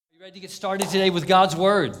Ready to get started today with God's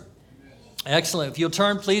Word? Excellent. If you'll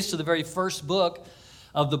turn, please, to the very first book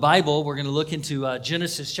of the Bible. We're going to look into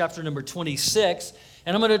Genesis chapter number 26.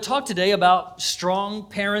 And I'm going to talk today about strong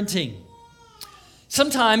parenting.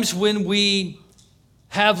 Sometimes when we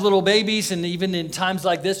have little babies, and even in times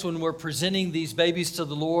like this when we're presenting these babies to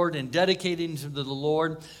the Lord and dedicating them to the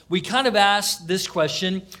Lord, we kind of ask this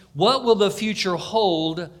question: what will the future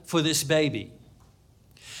hold for this baby?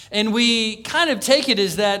 And we kind of take it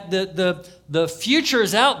as that the future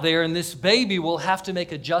is out there and this baby will have to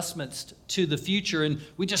make adjustments to the future, and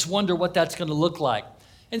we just wonder what that's going to look like.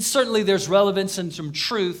 And certainly there's relevance and some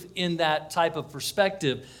truth in that type of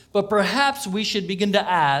perspective. But perhaps we should begin to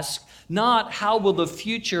ask, not what will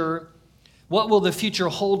the future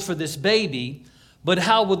hold for this baby, but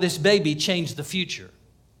how will this baby change the future?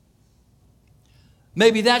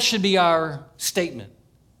 Maybe that should be our statement.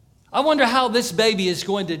 I wonder how this baby is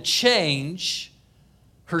going to change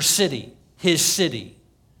her city, his city.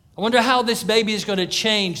 I wonder how this baby is going to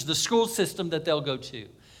change the school system that they'll go to,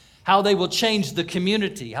 how they will change the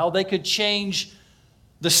community, how they could change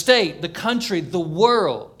the state, the country, the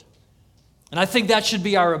world. And I think that should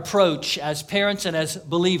be our approach as parents and as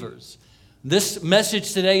believers. This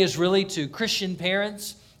message today is really to Christian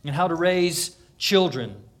parents and how to raise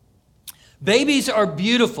children. Babies are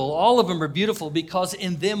beautiful. All of them are beautiful because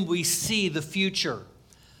in them we see the future.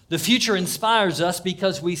 The future inspires us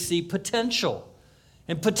because we see potential.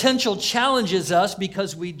 And potential challenges us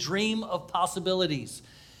because we dream of possibilities.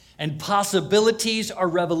 And possibilities are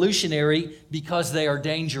revolutionary because they are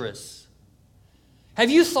dangerous. Have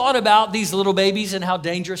you thought about these little babies and how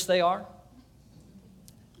dangerous they are?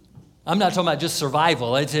 I'm not talking about just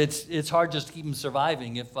survival. It's hard just to keep them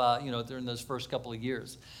surviving if they're in those first couple of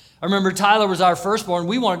years. I remember Tyler was our firstborn.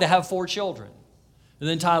 We wanted to have 4 children. And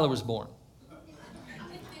then Tyler was born.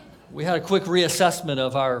 We had a quick reassessment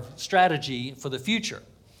of our strategy for the future.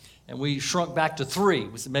 And we shrunk back to 3.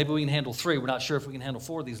 We said, maybe we can handle 3. We're not sure if we can handle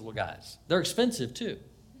 4 of these little guys. They're expensive too.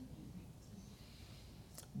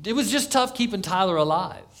 It was just tough keeping Tyler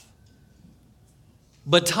alive.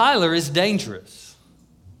 But Tyler is dangerous.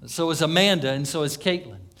 So is Amanda, and so is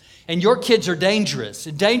Caitlin. And your kids are dangerous.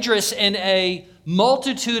 Dangerous in a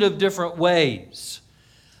multitude of different ways.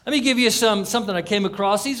 Let me give you something I came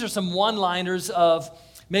across. These are some one-liners of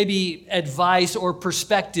maybe advice or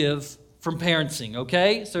perspective from parenting,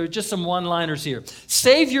 okay? So just some one-liners here.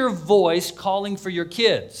 Save your voice calling for your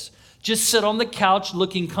kids. Just sit on the couch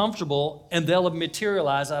looking comfortable and they'll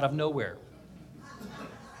materialize out of nowhere.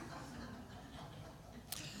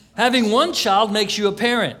 Having 1 child makes you a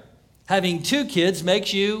parent. Having 2 kids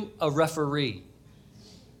makes you a referee.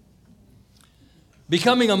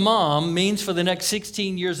 Becoming a mom means for the next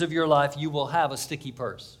 16 years of your life, you will have a sticky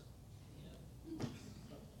purse.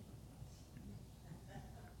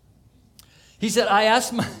 He said, I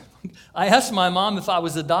asked my mom if I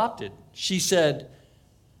was adopted. She said,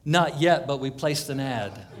 not yet, but we placed an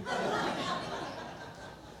ad.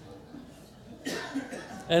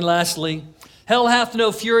 And lastly, hell hath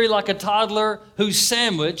no fury like a toddler whose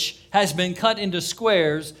sandwich has been cut into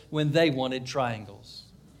squares when they wanted triangles.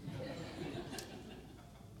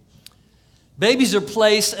 Babies are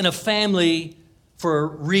placed in a family for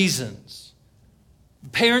reasons.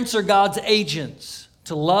 Parents are God's agents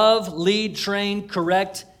to love, lead, train,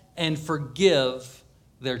 correct, and forgive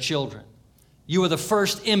their children. You are the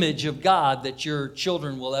first image of God that your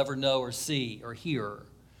children will ever know or see or hear.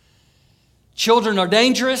 Children are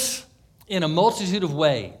dangerous in a multitude of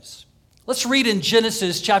ways. Let's read in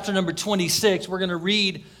Genesis chapter number 26. We're going to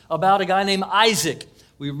read about a guy named Isaac.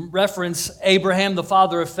 We reference Abraham, the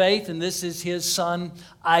father of faith, and this is his son,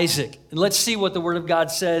 Isaac. And let's see what the Word of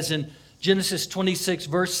God says in Genesis 26,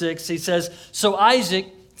 verse 6. He says, so Isaac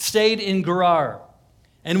stayed in Gerar.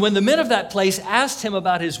 And when the men of that place asked him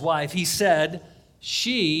about his wife, he said,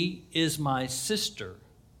 she is my sister.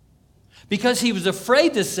 Because he was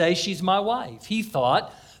afraid to say, she's my wife. He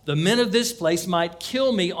thought, the men of this place might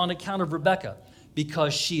kill me on account of Rebekah,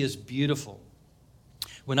 because she is beautiful.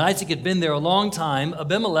 When Isaac had been there a long time,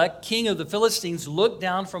 Abimelech, king of the Philistines, looked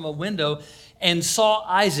down from a window and saw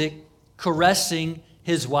Isaac caressing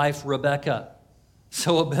his wife Rebekah.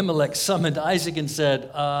 So Abimelech summoned Isaac and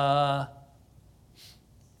said,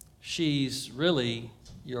 she's really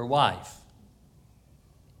your wife.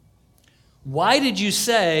 Why did you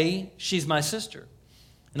say she's my sister?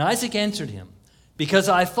 And Isaac answered him, because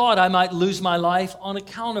I thought I might lose my life on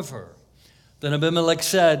account of her. Then Abimelech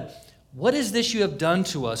said, what is this you have done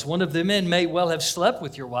to us? One of the men may well have slept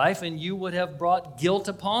with your wife, and you would have brought guilt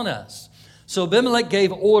upon us. So Abimelech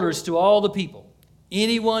gave orders to all the people.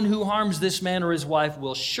 Anyone who harms this man or his wife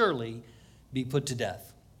will surely be put to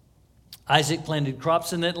death. Isaac planted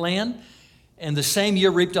crops in that land, and the same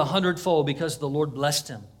year reaped 100-fold because the Lord blessed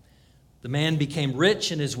him. The man became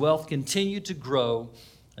rich, and his wealth continued to grow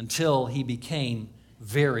until he became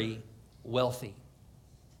very wealthy.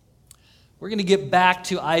 We're going to get back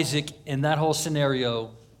to Isaac and that whole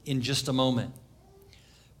scenario in just a moment.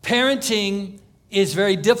 Parenting is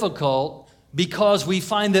very difficult because we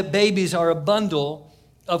find that babies are a bundle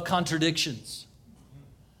of contradictions.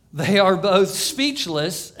 They are both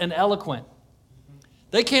speechless and eloquent.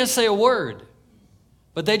 They can't say a word,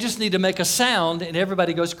 but they just need to make a sound and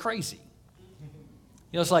everybody goes crazy.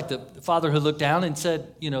 You know, it's like the father who looked down and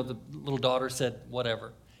said, the little daughter said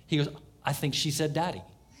whatever. He goes, I think she said daddy.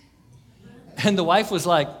 And the wife was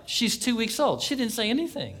like, she's 2 weeks old. She didn't say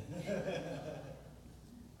anything.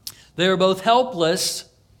 They are both helpless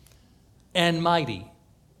and mighty.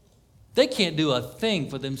 They can't do a thing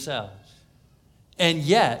for themselves. And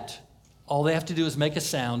yet, all they have to do is make a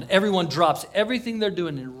sound. Everyone drops everything they're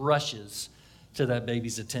doing and rushes to that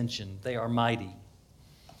baby's attention. They are mighty.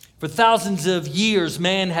 For thousands of years,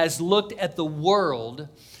 man has looked at the world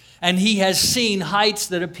and he has seen heights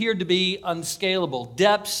that appeared to be unscalable,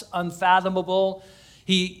 depths unfathomable.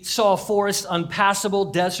 He saw forests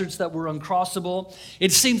unpassable, deserts that were uncrossable.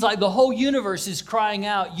 It seems like the whole universe is crying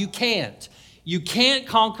out, you can't. You can't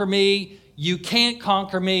conquer me. You can't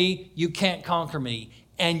conquer me. You can't conquer me.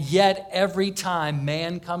 And yet every time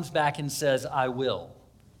man comes back and says, I will.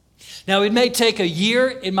 Now, it may take a year,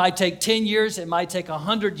 it might take 10 years, it might take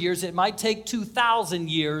 100 years, it might take 2,000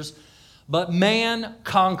 years, but man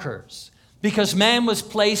conquers because man was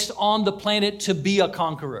placed on the planet to be a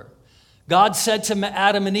conqueror. God said to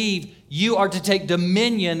Adam and Eve, you are to take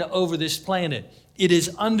dominion over this planet. It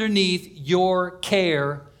is underneath your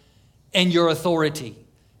care and your authority.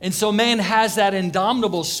 And so man has that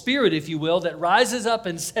indomitable spirit, if you will, that rises up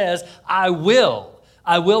and says, I will.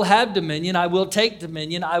 I will have dominion. I will take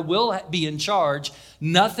dominion. I will be in charge.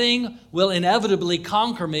 Nothing will inevitably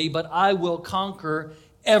conquer me, but I will conquer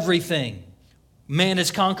everything. Man has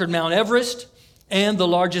conquered Mount Everest and the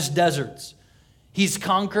largest deserts. He's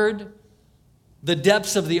conquered the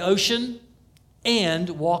depths of the ocean and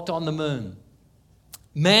walked on the moon.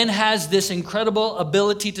 Man has this incredible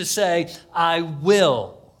ability to say, I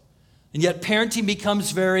will. And yet parenting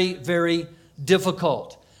becomes very, very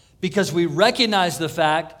difficult because we recognize the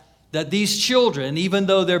fact that these children, even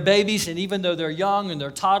though they're babies and even though they're young and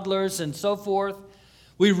they're toddlers and so forth,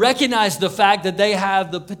 we recognize the fact that they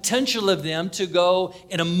have the potential of them to go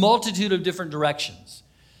in a multitude of different directions.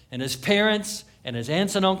 And as parents and as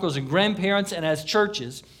aunts and uncles and grandparents and as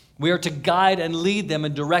churches, we are to guide and lead them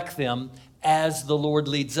and direct them as the Lord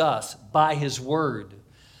leads us by His Word.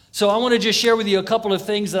 So I want to just share with you a couple of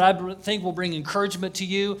things that I think will bring encouragement to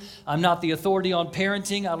you. I'm not the authority on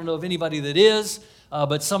parenting. I don't know of anybody that is,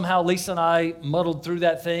 but somehow Lisa and I muddled through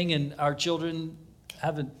that thing, and our children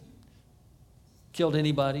haven't killed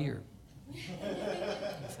anybody or anything.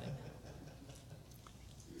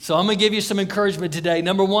 So I'm going to give you some encouragement today.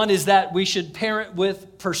 Number one is that we should parent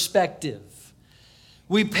with perspective.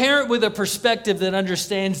 We parent with a perspective that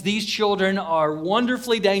understands these children are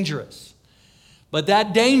wonderfully dangerous. But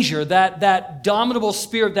that danger, that dominable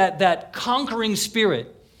spirit, that conquering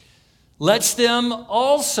spirit, lets them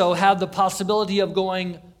also have the possibility of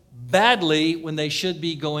going badly when they should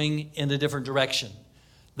be going in a different direction.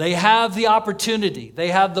 They have the opportunity, they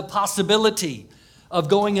have the possibility of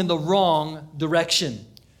going in the wrong direction.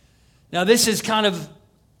 Now, this is kind of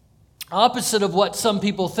opposite of what some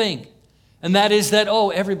people think. And that is that,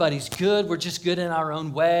 everybody's good. We're just good in our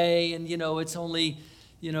own way. And, it's only,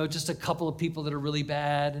 just a couple of people that are really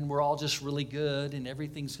bad. And we're all just really good. And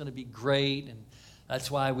everything's going to be great. And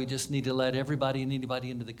that's why we just need to let everybody and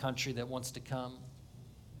anybody into the country that wants to come.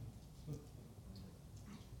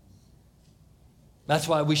 That's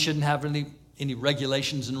why we shouldn't have any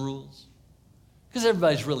regulations and rules. Because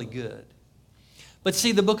everybody's really good. But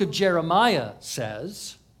see, the book of Jeremiah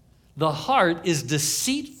says, the heart is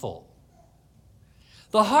deceitful.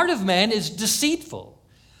 The heart of man is deceitful.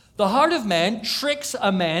 The heart of man tricks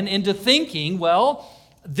a man into thinking,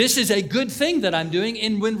 this is a good thing that I'm doing,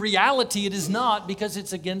 and when reality it is not, because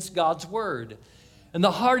it's against God's word. And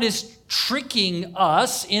the heart is tricking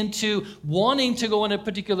us into wanting to go in a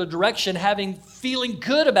particular direction, feeling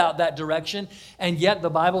good about that direction, and yet the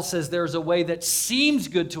Bible says there's a way that seems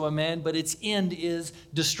good to a man, but its end is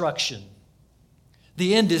destruction.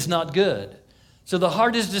 The end is not good. So the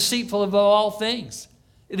heart is deceitful of all things.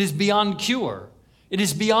 It is beyond cure. It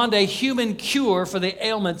is beyond a human cure for the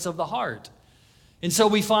ailments of the heart. And so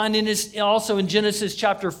we find also in Genesis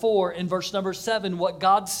chapter 4, in verse number 7, what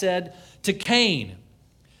God said to Cain.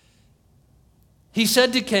 He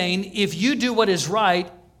said to Cain, if you do what is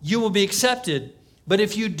right, you will be accepted. But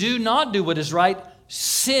if you do not do what is right,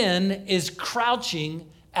 sin is crouching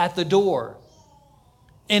at the door.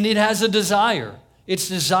 And it has a desire. Its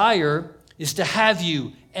desire is to have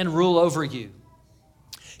you and rule over you.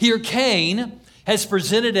 Here, Cain has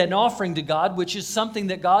presented an offering to God, which is something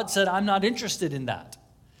that God said, I'm not interested in that.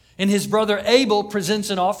 And his brother Abel presents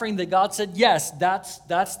an offering that God said, yes,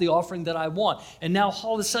 that's the offering that I want. And now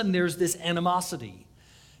all of a sudden there's this animosity.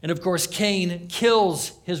 And of course, Cain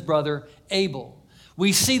kills his brother Abel.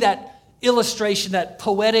 We see that illustration, that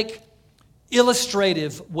poetic,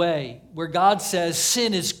 illustrative way where God says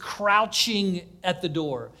sin is crouching at the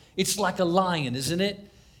door. It's like a lion, isn't it?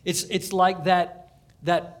 It's like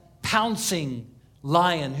that pouncing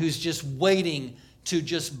lion who's just waiting to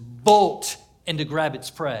just bolt and to grab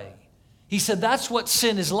its prey. He said that's what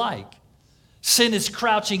sin is like. Sin is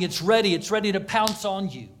crouching, it's ready to pounce on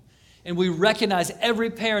you. And we recognize,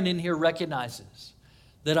 every parent in here recognizes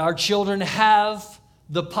that our children have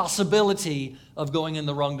the possibility of going in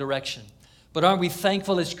the wrong direction. But aren't we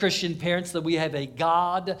thankful as Christian parents that we have a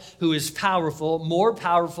God who is powerful, more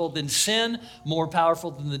powerful than sin, more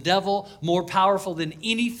powerful than the devil, more powerful than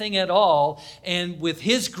anything at all. And with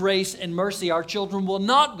his grace and mercy, our children will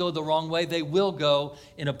not go the wrong way. They will go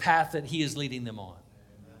in a path that he is leading them on.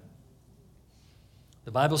 Amen.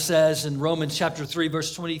 The Bible says in Romans chapter 3,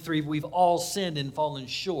 verse 23, we've all sinned and fallen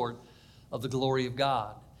short of the glory of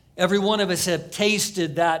God. Every one of us have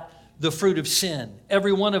tasted the fruit of sin.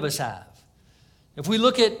 Every one of us have. If we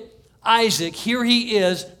look at Isaac, here he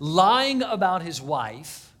is lying about his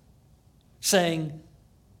wife, saying,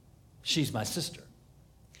 she's my sister.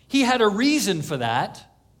 He had a reason for that,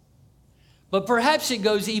 but perhaps it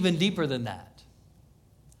goes even deeper than that.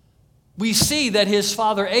 We see that his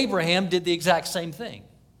father Abraham did the exact same thing.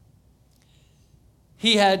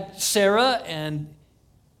 He had Sarah, and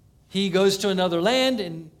he goes to another land,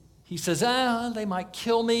 and he says, they might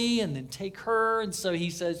kill me and then take her. And so he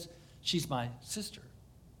says, she's my sister.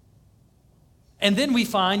 And then we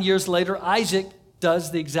find years later, Isaac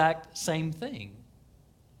does the exact same thing.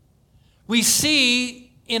 We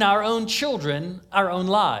see in our own children, our own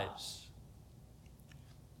lives,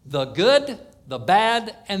 the good, the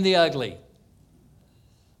bad, and the ugly.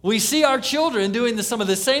 We see our children doing some of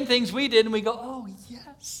the same things we did, and we go, oh,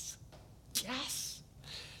 yes, yes.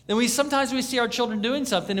 Then sometimes we see our children doing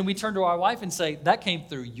something, and we turn to our wife and say, that came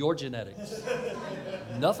through your genetics.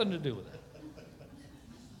 Nothing to do with it.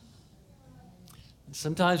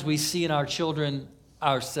 Sometimes we see in our children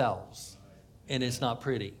ourselves, and it's not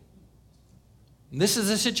pretty. And this is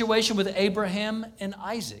a situation with Abraham and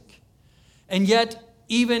Isaac. And yet,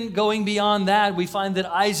 even going beyond that, we find that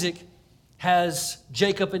Isaac has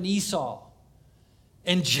Jacob and Esau.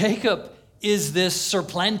 And Jacob is this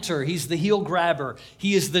supplanter. He's the heel grabber.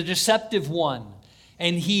 He is the deceptive one.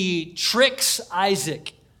 And he tricks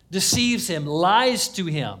Isaac, deceives him, lies to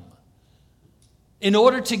him in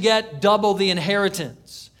order to get double the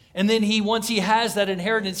inheritance. And then once he has that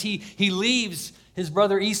inheritance, he leaves his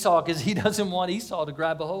brother Esau because he doesn't want Esau to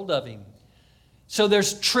grab a hold of him. So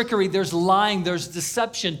there's trickery, there's lying, there's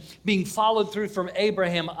deception being followed through from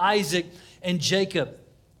Abraham, Isaac, and Jacob.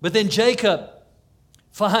 But then Jacob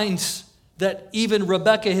finds that even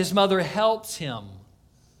Rebekah, his mother, helps him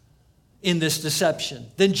in this deception.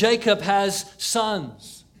 Then Jacob has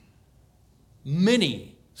sons,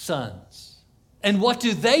 many sons. And what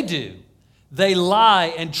do? They lie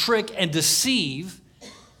and trick and deceive.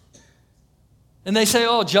 And they say,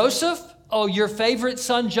 oh, Joseph? Oh, your favorite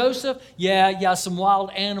son, Joseph? Yeah, some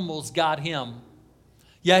wild animals got him.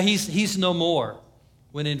 Yeah, he's no more.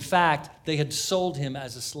 When in fact, they had sold him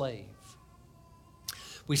as a slave.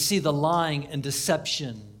 We see the lying and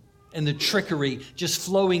deception and the trickery just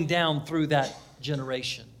flowing down through that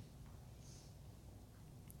generation.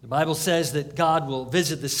 The Bible says that God will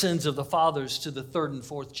visit the sins of the fathers to the third and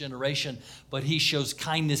fourth generation, but he shows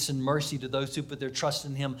kindness and mercy to those who put their trust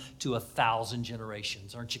in him to 1,000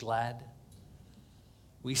 generations. Aren't you glad?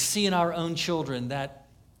 We see in our own children that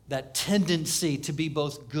tendency to be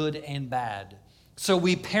both good and bad. So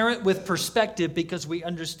we parent with perspective because we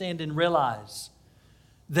understand and realize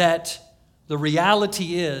that the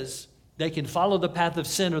reality is they can follow the path of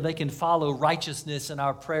sin or they can follow righteousness, and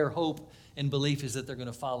our prayer, hope, and belief is that they're going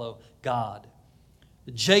to follow God.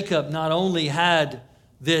 Jacob not only had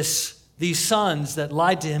these sons that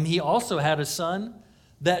lied to him, he also had a son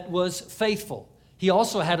that was faithful. He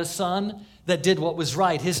also had a son that did what was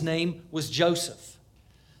right. His name was Joseph.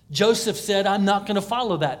 Joseph said, I'm not going to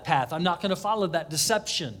follow that path. I'm not going to follow that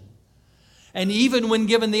deception. And even when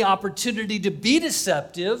given the opportunity to be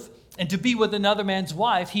deceptive And to be with another man's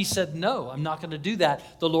wife, he said, no, I'm not going to do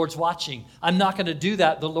that. The Lord's watching. I'm not going to do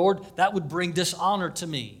that. The Lord, that would bring dishonor to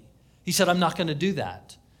me. He said, I'm not going to do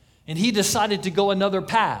that. And he decided to go another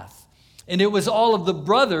path. And it was all of the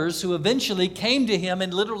brothers who eventually came to him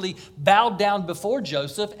and literally bowed down before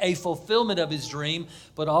Joseph, a fulfillment of his dream,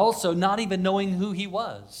 but also not even knowing who he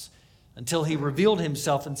was until he revealed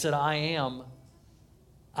himself and said, I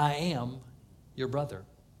am your brother.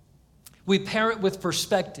 We parent with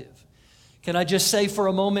perspective. Can I just say for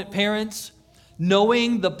a moment, parents,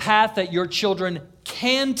 knowing the path that your children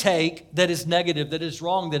can take that is negative, that is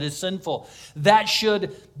wrong, that is sinful, that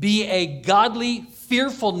should be a godly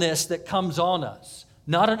fearfulness that comes on us.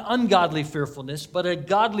 Not an ungodly fearfulness, but a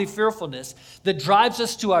godly fearfulness that drives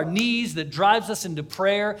us to our knees, that drives us into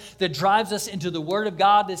prayer, that drives us into the Word of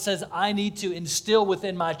God, that says, I need to instill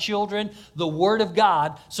within my children the Word of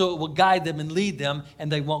God so it will guide them and lead them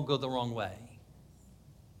and they won't go the wrong way.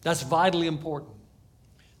 That's vitally important.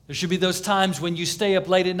 There should be those times when you stay up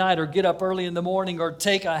late at night or get up early in the morning or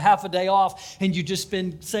take a half a day off and you just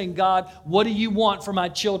been saying, God, what do you want for my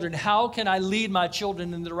children? How can I lead my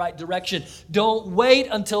children in the right direction? Don't wait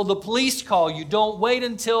until the police call you. Don't wait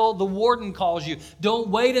until the warden calls you. Don't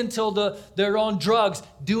wait until they're on drugs.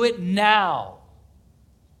 Do it now.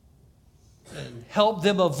 And help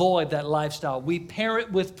them avoid that lifestyle. We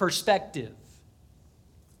parent with perspective.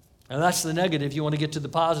 And that's the negative. You want to get to the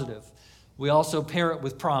positive. We also parent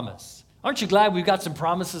with promise. Aren't you glad we've got some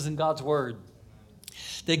promises in God's Word?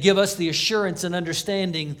 They give us the assurance and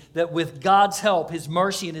understanding that with God's help, His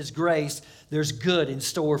mercy and His grace, there's good in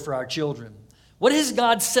store for our children. What has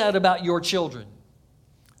God said about your children?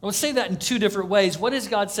 I would say that in two different ways. What has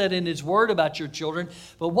God said in His Word about your children?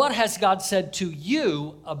 But what has God said to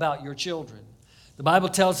you about your children? The Bible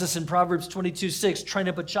tells us in Proverbs 22:6, train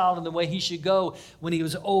up a child in the way he should go. When he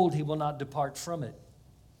is old, he will not depart from it.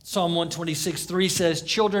 Psalm 126:3 says,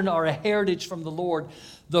 children are a heritage from the Lord.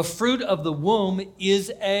 The fruit of the womb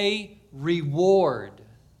is a reward.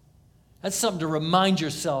 That's something to remind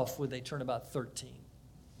yourself when they turn about 13.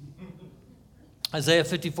 Isaiah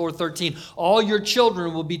 54:13, all your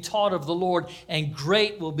children will be taught of the Lord, and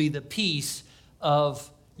great will be the peace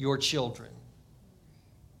of your children.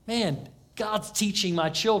 Man, God's teaching my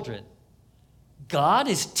children. God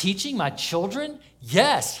is teaching my children?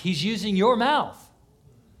 Yes, He's using your mouth.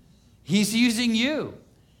 He's using you.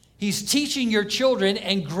 He's teaching your children,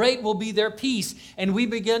 and great will be their peace. And we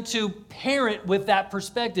begin to parent with that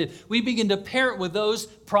perspective. We begin to parent with those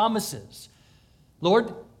promises.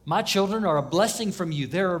 Lord, my children are a blessing from you.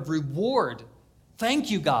 They're a reward. Thank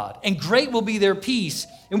you, God. And great will be their peace.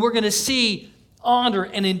 And we're going to see honor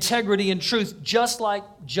and integrity and truth just like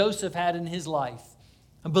Joseph had in his life.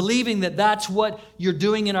 I'm believing that that's what you're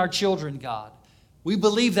doing in our children, God. We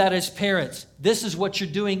believe that as parents. This is what you're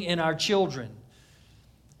doing in our children.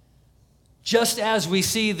 Just as we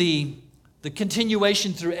see the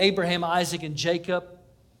continuation through Abraham, Isaac, and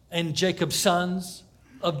Jacob's sons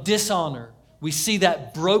of dishonor, we see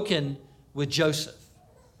that broken with Joseph.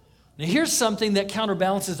 Now here's something that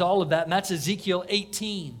counterbalances all of that, and that's Ezekiel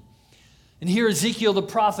 18. And here Ezekiel the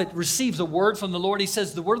prophet receives a word from the Lord. He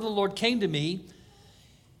says, the word of the Lord came to me.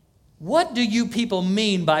 What do you people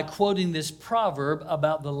mean by quoting this proverb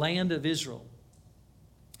about the land of Israel?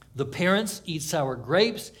 The parents eat sour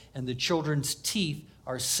grapes, and the children's teeth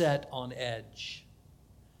are set on edge.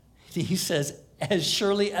 He says, as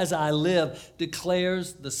surely as I live,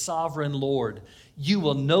 declares the sovereign Lord, you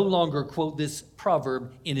will no longer quote this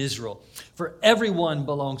proverb in Israel. For everyone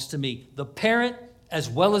belongs to me, the parent as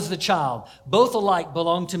well as the child. Both alike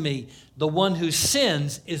belong to me. The one who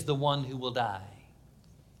sins is the one who will die.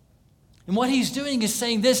 And what he's doing is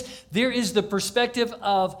saying this, there is the perspective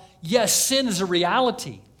of, yes, sin is a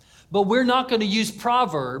reality, but we're not going to use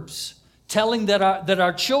proverbs telling that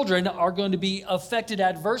our children are going to be affected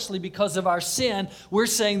adversely because of our sin. We're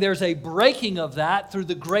saying there's a breaking of that through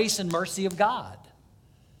the grace and mercy of God.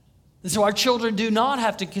 And so our children do not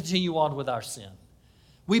have to continue on with our sin.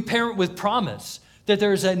 We parent with promise that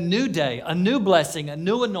there's a new day, a new blessing, a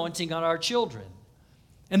new anointing on our children.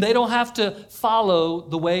 And they don't have to follow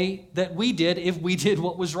the way that we did if we did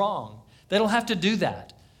what was wrong. They don't have to do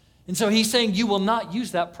that. And so he's saying you will not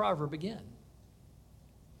use that proverb again.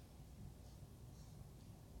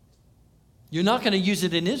 You're not going to use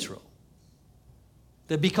it in Israel.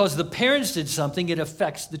 That because the parents did something, it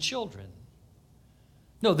affects the children.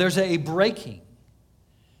 No, there's a breaking.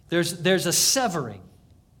 There's a severing.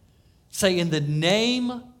 Say, in the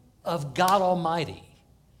name of God Almighty,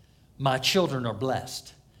 my children are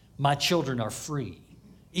blessed. My children are free.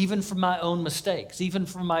 Even from my own mistakes, even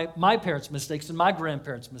from my parents' mistakes and my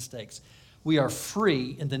grandparents' mistakes. We are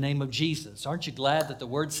free in the name of Jesus. Aren't you glad that the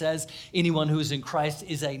word says anyone who is in Christ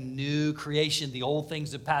is a new creation? The old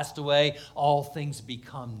things have passed away. All things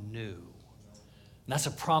become new. And that's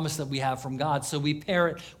a promise that we have from God. So we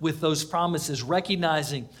parent with those promises,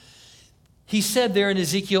 recognizing, he said there in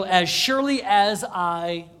Ezekiel, as surely as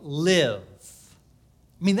I live.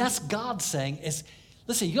 I mean, that's God saying,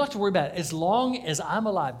 listen, you don't have to worry about it. As long as I'm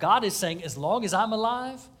alive, God is saying, as long as I'm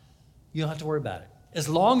alive, you don't have to worry about it. As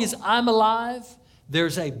long as I'm alive,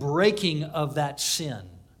 there's a breaking of that sin.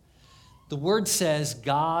 The word says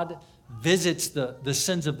God visits the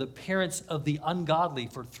sins of the parents of the ungodly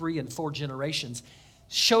for 3 and 4 generations,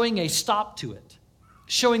 showing a stop to it,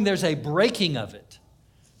 showing there's a breaking of it,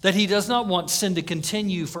 that he does not want sin to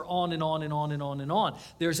continue for on and on and on and on and on.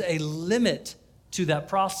 There's a limit to that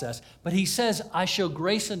process. But he says, I show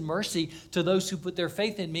grace and mercy to those who put their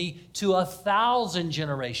faith in me to 1,000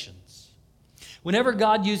 generations. Whenever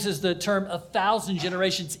God uses the term 1,000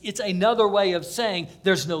 generations, it's another way of saying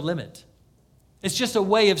there's no limit. It's just a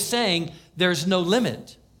way of saying there's no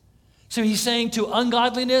limit. So he's saying to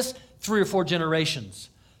ungodliness, 3 or 4 generations.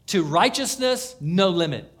 To righteousness, no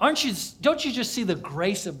limit. Don't you just see the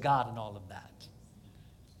grace of God in all of that?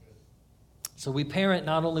 So we parent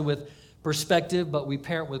not only with perspective, but we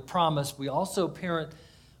parent with promise. We also parent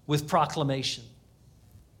with proclamation.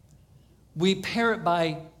 We parent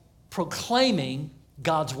by proclaiming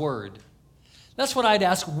God's word. That's what I'd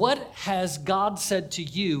ask. What has God said to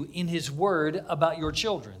you in his word about your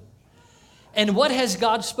children? And what has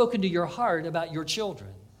God spoken to your heart about your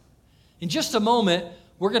children? In just a moment,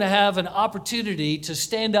 we're going to have an opportunity to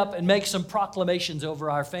stand up and make some proclamations over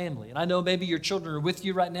our family. And I know maybe your children are with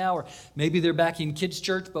you right now, or maybe they're back in kids'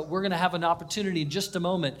 church, but we're going to have an opportunity in just a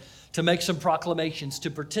moment to make some proclamations,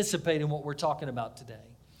 to participate in what we're talking about today,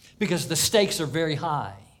 because the stakes are very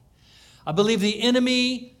high. I believe the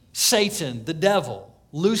enemy, Satan, the devil,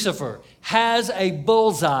 Lucifer, has a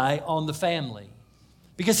bullseye on the family,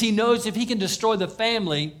 because he knows if he can destroy the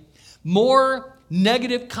family, more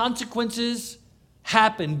negative consequences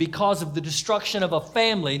happen because of the destruction of a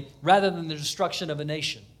family rather than the destruction of a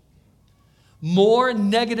nation. More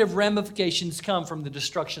negative ramifications come from the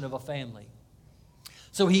destruction of a family.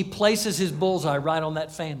 So he places his bullseye right on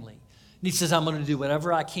that family. And he says, I'm going to do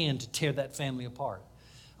whatever I can to tear that family apart.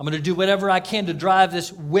 I'm going to do whatever I can to drive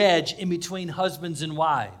this wedge in between husbands and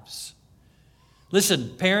wives.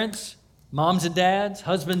 Listen, parents, moms and dads,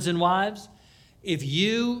 husbands and wives,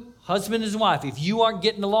 husband and wife, if you aren't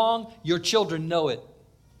getting along, your children know it.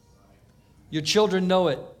 Your children know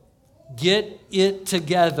it. Get it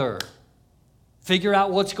together. Figure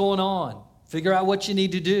out what's going on. Figure out what you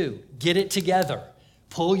need to do. Get it together.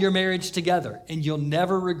 Pull your marriage together, and you'll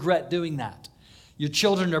never regret doing that. Your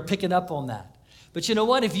children are picking up on that. But you know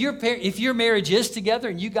what? If your marriage is together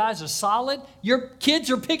and you guys are solid, your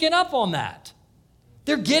kids are picking up on that.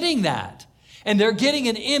 They're getting that. And they're getting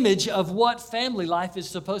an image of what family life is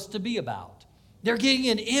supposed to be about. They're getting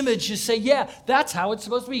an image to say, yeah, that's how it's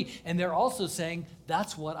supposed to be. And they're also saying,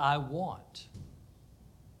 that's what I want.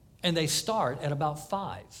 And they start at about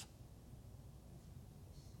 5.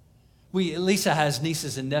 Lisa has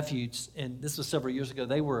nieces and nephews, and this was several years ago.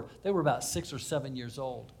 They were about 6 or 7 years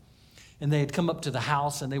old. And they had come up to the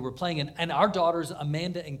house and they were playing. And our daughters,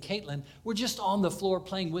 Amanda and Caitlin, were just on the floor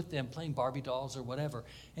playing with them, playing Barbie dolls or whatever.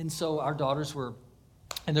 And so our daughters were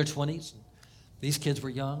in their 20s. These kids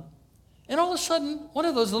were young. And all of a sudden, one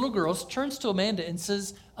of those little girls turns to Amanda and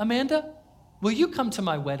says, Amanda, will you come to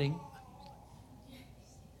my wedding?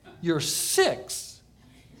 You're 6.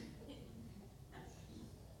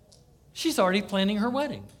 She's already planning her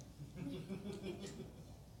wedding.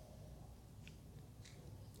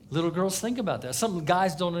 Little girls think about that. Something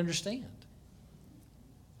guys don't understand.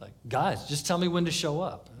 Like, guys, just tell me when to show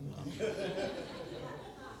up.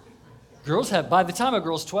 Girls have, by the time a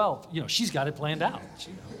girl's 12, she's got it planned out.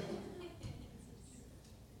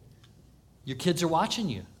 Your kids are watching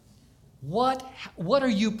you. What are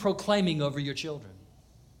you proclaiming over your children?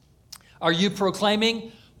 Are you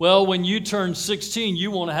proclaiming, well, when you turn 16,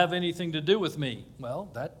 you won't have anything to do with me? Well,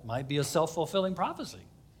 that might be a self-fulfilling prophecy.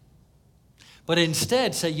 But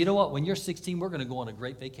instead, say, you know what? When you're 16, we're going to go on a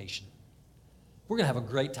great vacation. We're going to have a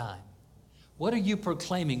great time. What are you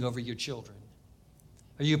proclaiming over your children?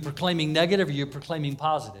 Are you proclaiming negative or are you proclaiming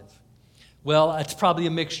positive? Well, it's probably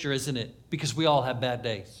a mixture, isn't it? Because we all have bad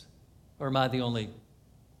days. Or am I the only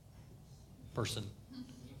person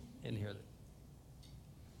in here?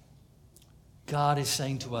 God is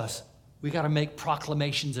saying to us, we got to make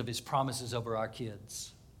proclamations of his promises over our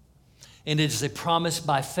kids. And it is a promise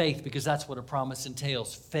by faith, because that's what a promise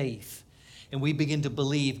entails, faith. And we begin to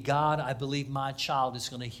believe, God, I believe my child is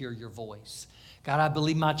going to hear your voice. God, I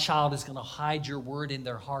believe my child is going to hide your word in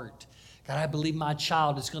their heart. God, I believe my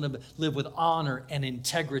child is going to live with honor and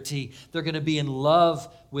integrity. They're going to be in love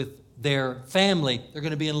with their family. They're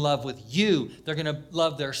going to be in love with you. They're going to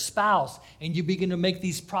love their spouse. And you begin to make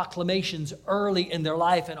these proclamations early in their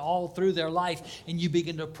life and all through their life. And you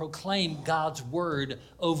begin to proclaim God's word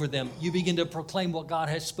over them. You begin to proclaim what God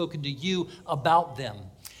has spoken to you about them.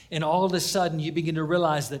 And all of a sudden, you begin to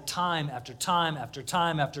realize that time after time after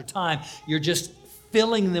time after time, you're just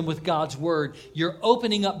filling them with God's word. You're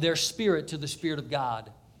opening up their spirit to the Spirit of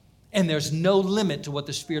God. And there's no limit to what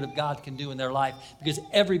the Spirit of God can do in their life, because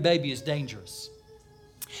every baby is dangerous.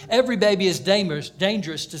 Every baby is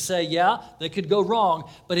dangerous to say, yeah, they could go wrong,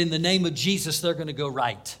 but in the name of Jesus, they're going to go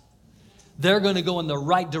right. They're going to go in the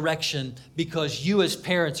right direction because you as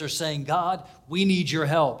parents are saying, God, we need your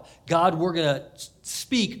help. God, we're going to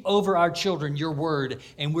speak over our children your word,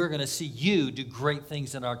 and we're going to see you do great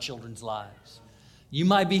things in our children's lives. You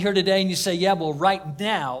might be here today and you say, yeah, well, right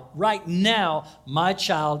now, my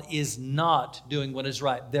child is not doing what is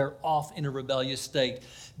right. They're off in a rebellious state.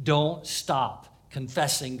 Don't stop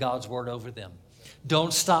confessing God's word over them.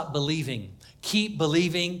 Don't stop believing. Keep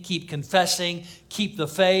believing, keep confessing, keep the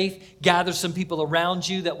faith. Gather some people around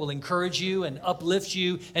you that will encourage you and uplift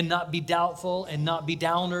you and not be doubtful and not be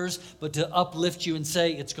downers, but to uplift you and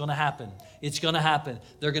say, it's going to happen. It's going to happen.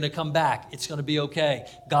 They're going to come back. It's going to be okay.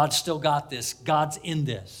 God's still got this. God's in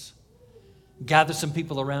this. Gather some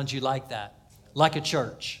people around you like that, like a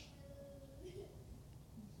church,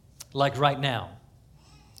 like right now.